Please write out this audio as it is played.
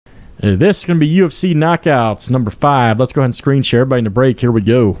This is going to be UFC Knockouts number 5. Let's go ahead and screen share. Everybody in the break. Here we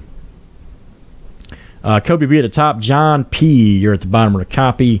go. Kobe B at the top. John P. You're at the bottom of the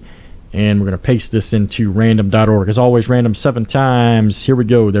copy. And we're going to paste this into random.org. As always, random 7 times. Here we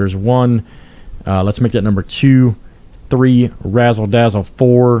go. There's 1. Let's make that number 2, 3, razzle dazzle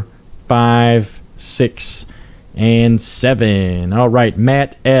 4, 5, 6, and 7. All right,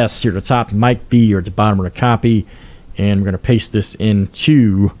 Matt S. Here at the top. Mike B. You're at the bottom of the copy. And we're going to paste this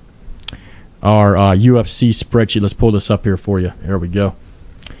into our UFC spreadsheet. Let's pull this up here for you. There we go.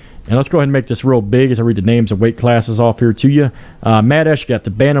 And let's go ahead and make this real big as I read the names of weight classes off here to you. Matt S. You got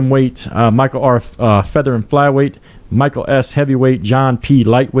the bantamweight. Michael R. Feather and flyweight. Michael S. heavyweight. John P.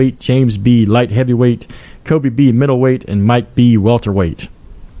 lightweight. James B. light heavyweight. Kobe B. middleweight. And Mike B. welterweight.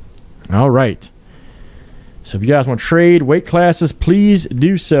 All right. So if you guys want to trade weight classes, please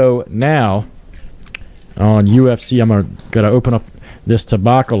do so now on UFC. I'm going to open up this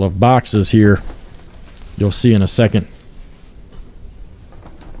tobacco of boxes here. You'll see in a second.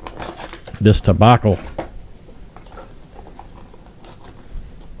 This tobacco.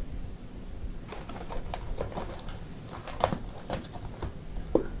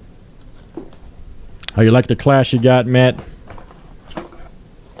 How you like the class you got, Matt?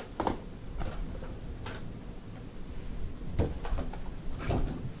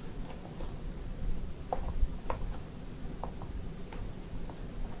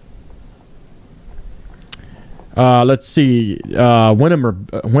 Let's see.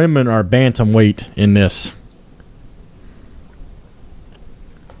 Women are bantamweight in this.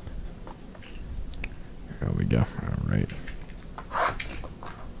 There we go. All right.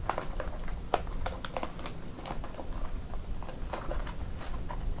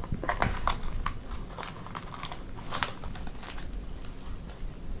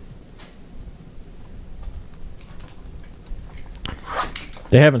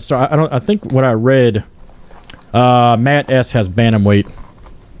 They haven't started. I think what I read. Matt S. has bantamweight.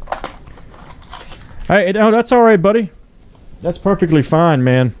 Hey, no, that's all right, buddy. That's perfectly fine,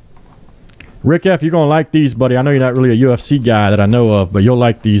 man. Rick F., you're going to like these, buddy. I know you're not really a UFC guy that I know of, but you'll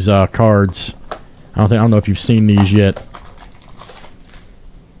like these cards. I don't know if you've seen these yet.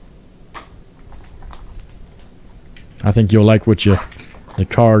 I think you'll like the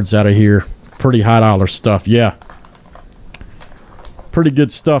cards out of here. Pretty high dollar stuff, yeah. Pretty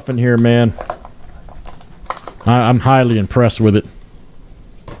good stuff in here, man. I'm highly impressed with it.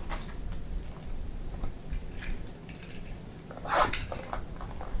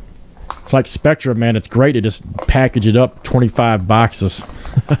 It's like Spectra, man. It's great to just package it up, 25 boxes.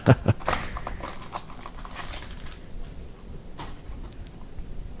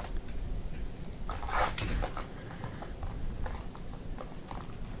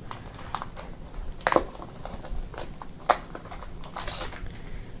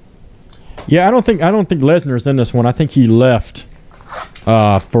 Yeah, I don't think Lesnar's in this one. I think he left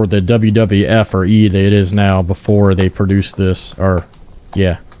for the WWF or E that it is now before they produced this. Or,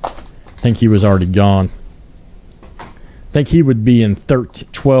 yeah, I think he was already gone. I think he would be in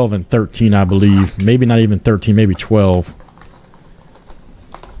 12 and 13, I believe. Maybe not even 13, maybe 12.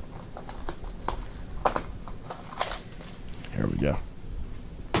 Here we go.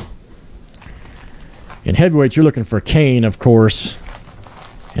 In heavyweight, you're looking for Kane, of course.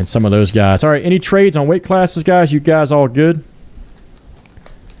 And some of those guys. All right, any trades on weight classes, guys? You guys all good?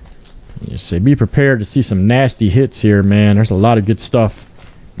 You say, be prepared to see some nasty hits here, man. There's a lot of good stuff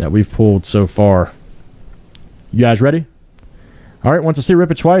that we've pulled so far. You guys ready? All right, once I see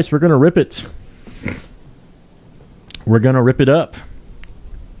rip it twice, we're going to rip it. We're going to rip it up.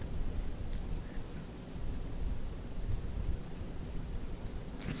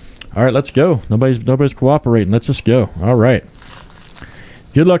 All right, let's go. Nobody's cooperating. Let's just go. All right.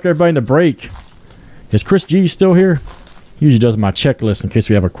 Good luck, everybody, in the break. Is Chris G still here? He usually does my checklist in case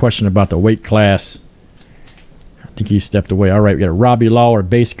we have a question about the weight class. I think he stepped away. All right, we got a Robbie Lawler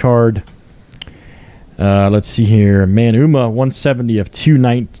base card. Let's see here. Man, Uma, 170 of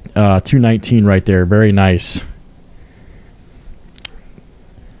 219 right there. Very nice.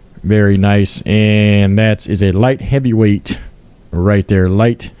 Very nice. And that is a light heavyweight right there.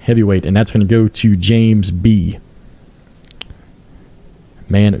 Light heavyweight. And that's going to go to James B.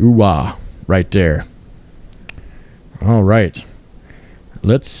 Man, ooh-wah, right there. All right.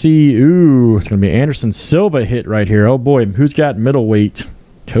 Let's see. Ooh, it's going to be Anderson Silva hit right here. Oh, boy. Who's got middleweight?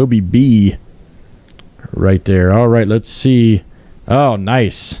 Kobe B. Right there. All right, let's see. Oh,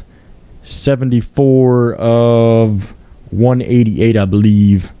 nice. 74 of 188, I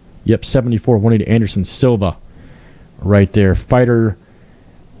believe. Yep, 74 of 180. Anderson Silva right there. Fighter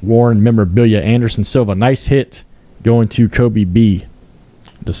worn memorabilia. Anderson Silva. Nice hit going to Kobe B.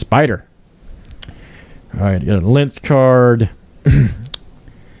 The Spider. All right, got a Lentz card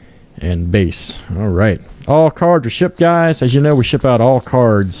and base. All right. All cards are shipped, guys. As you know, we ship out all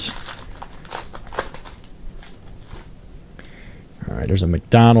cards. All right, there's a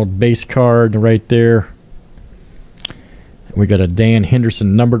McDonald base card right there. We got a Dan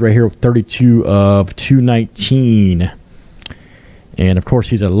Henderson numbered right here, 32 of 219. And, of course,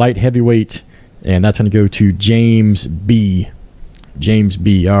 he's a light heavyweight, and that's going to go to James B. James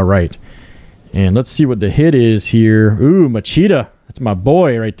B. All right. And let's see what the hit is here. Ooh, Machida. That's my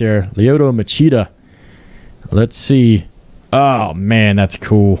boy right there, Lyoto Machida. Let's see. Oh, man, that's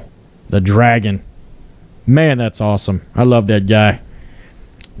cool. The Dragon. Man, that's awesome. I love that guy.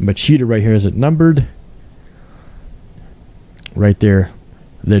 Machida right here. Is it numbered? Right there.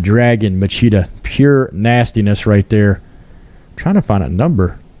 The Dragon, Machida. Pure nastiness right there. I'm trying to find a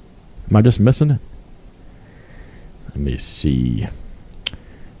number. Am I just missing it? Let me see.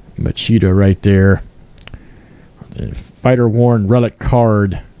 Machida right there. Fighter worn relic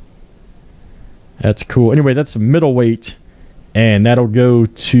card. That's cool. Anyway, that's a middleweight, and that'll go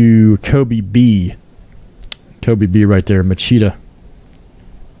to Kobe B. Kobe B right there, Machida.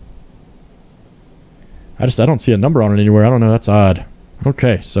 I don't see a number on it anywhere. I don't know. That's odd.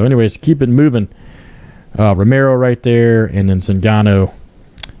 Okay, so anyways, keep it moving. Romero right there, and then Zingano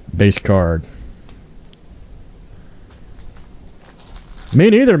base card. Me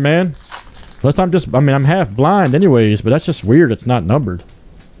neither, man. Unless I'm half blind anyways, but that's just weird. It's not numbered.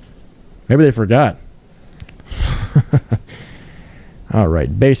 Maybe they forgot. All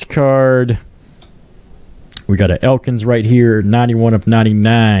right, base card. We got a Elkins right here, 91 of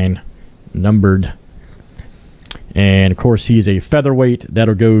 99, numbered. And, of course, he's a featherweight.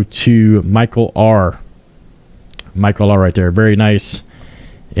 That'll go to Michael R. Michael R right there. Very nice.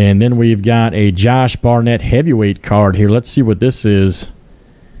 And then we've got a Josh Barnett heavyweight card here. Let's see what this is.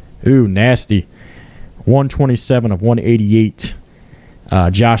 Ooh, nasty. 127 of 188.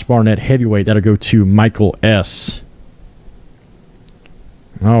 Josh Barnett heavyweight. That'll go to Michael S.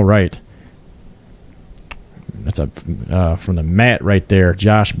 All right. That's from the mat right there.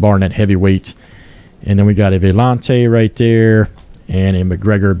 Josh Barnett heavyweight. And then we got a Vellante right there and a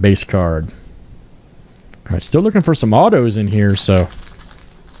McGregor base card. All right, still looking for some autos in here, so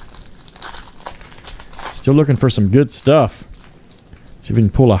still looking for some good stuff. See if we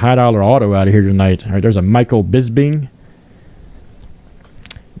can pull a high dollar auto out of here tonight. All right, there's a Michael Bisping.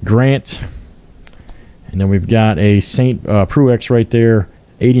 Grant. And then we've got a St. Pruex right there.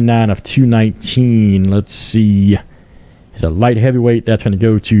 89 of 219. Let's see. It's a light heavyweight. That's going to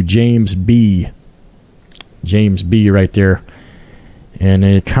go to James B. James B right there. And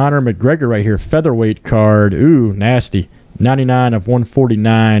a Conor McGregor right here. Featherweight card. Ooh, nasty. 99 of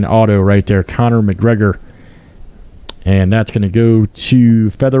 149 auto right there. Conor McGregor. And that's going to go to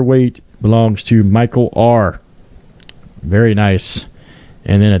featherweight. Belongs to Michael R. Very nice.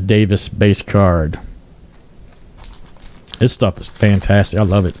 And then a Davis base card. This stuff is fantastic. I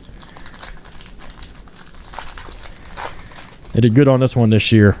love it. They did good on this one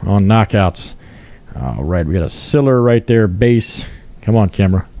this year on knockouts. All right, we got a Siller right there, base. Come on,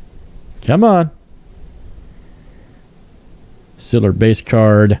 camera. Come on. Siller base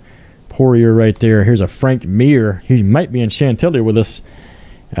card. Poirier right there. Here's a Frank Mir. He might be in Chantilly with us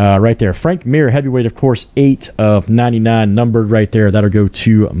right there. Frank Mir, heavyweight, of course, 8 of 99, numbered right there. That'll go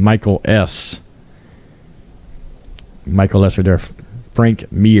to Michael S. Michael S right there.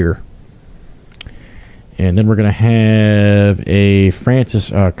 Frank Mir. And then we're going to have a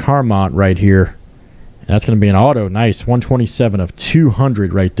Francis Carmont right here. That's going to be an auto. Nice. 127 of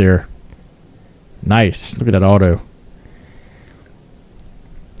 200 right there. Nice. Look at that auto.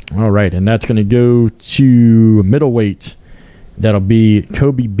 All right. And that's going to go to middleweight. That'll be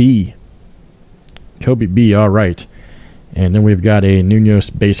Kobe B. Kobe B. All right. And then we've got a Munoz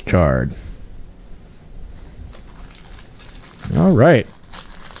base card. All right.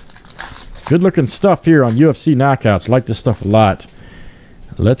 Good looking stuff here on UFC Knockouts. Like this stuff a lot.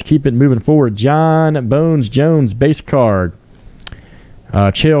 Let's keep it moving forward. John Bones Jones base card.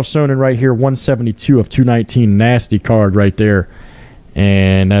 Chael Sonnen right here, 172 of 219. Nasty card right there.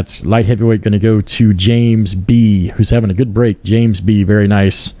 And that's light heavyweight going to go to James B, who's having a good break. James B, very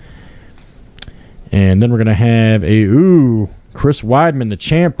nice. And then we're going to have a, Chris Weidman, the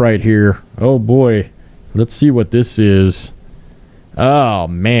champ right here. Oh, boy. Let's see what this is. Oh,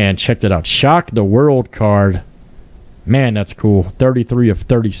 man, check that out. Shock the World card. Man, that's cool. 33 of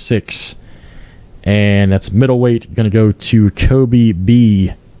 36. And that's middleweight. Going to go to Kobe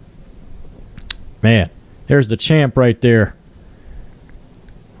B. Man, there's the champ right there.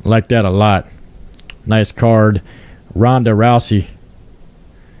 Like that a lot. Nice card. Ronda Rousey.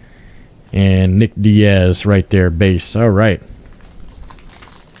 And Nick Diaz right there, base. All right.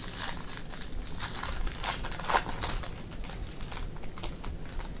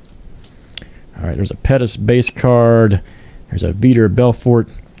 All right, there's a Pettis base card. There's a Vitor Belfort.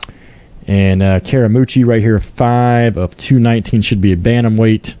 And Caramucci right here, 5 of 219, should be a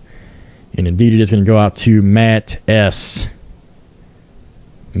bantamweight. And indeed, it is going to go out to Matt S.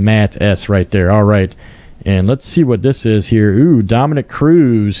 Matt S right there. All right. And let's see what this is here. Ooh, Dominic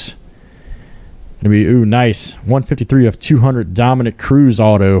Cruz. Gonna be, ooh, nice. 153 of 200 Dominic Cruz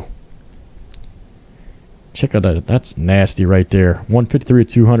auto. Check out that. That's nasty right there. 153 of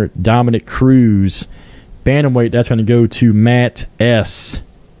 200 Dominic Cruz. Bantamweight, that's going to go to Matt S.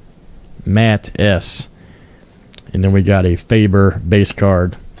 Matt S. And then we got a Faber base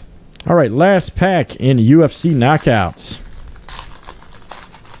card. All right, last pack in UFC Knockouts.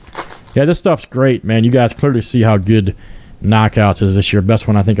 Yeah, this stuff's great, man. You guys clearly see how good Knockouts is this year. Best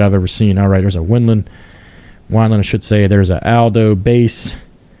one I think I've ever seen. All right, there's a Wineland, I should say. There's a Aldo base.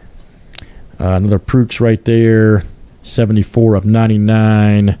 Another Prooks right there. 74 of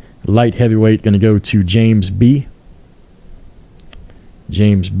 99. Light heavyweight going to go to James B.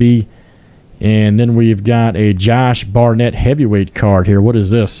 James B. And then we've got a Josh Barnett heavyweight card here. What is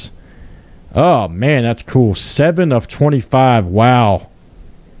this? Oh, man, that's cool. 7 of 25. Wow.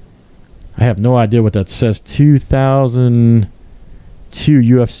 I have no idea what that says. 2002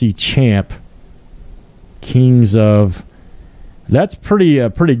 UFC champ. Kings of... That's a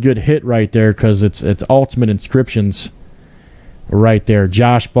pretty good hit right there because it's Ultimate Inscriptions right there.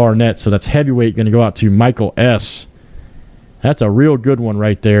 Josh Barnett. So that's heavyweight going to go out to Michael S. That's a real good one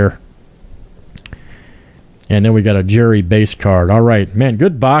right there. And then we got a Jerry base card. All right, man,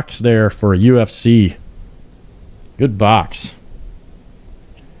 good box there for a UFC. Good box.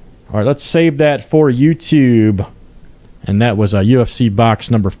 All right, let's save that for YouTube. And that was a UFC box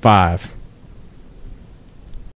number 5.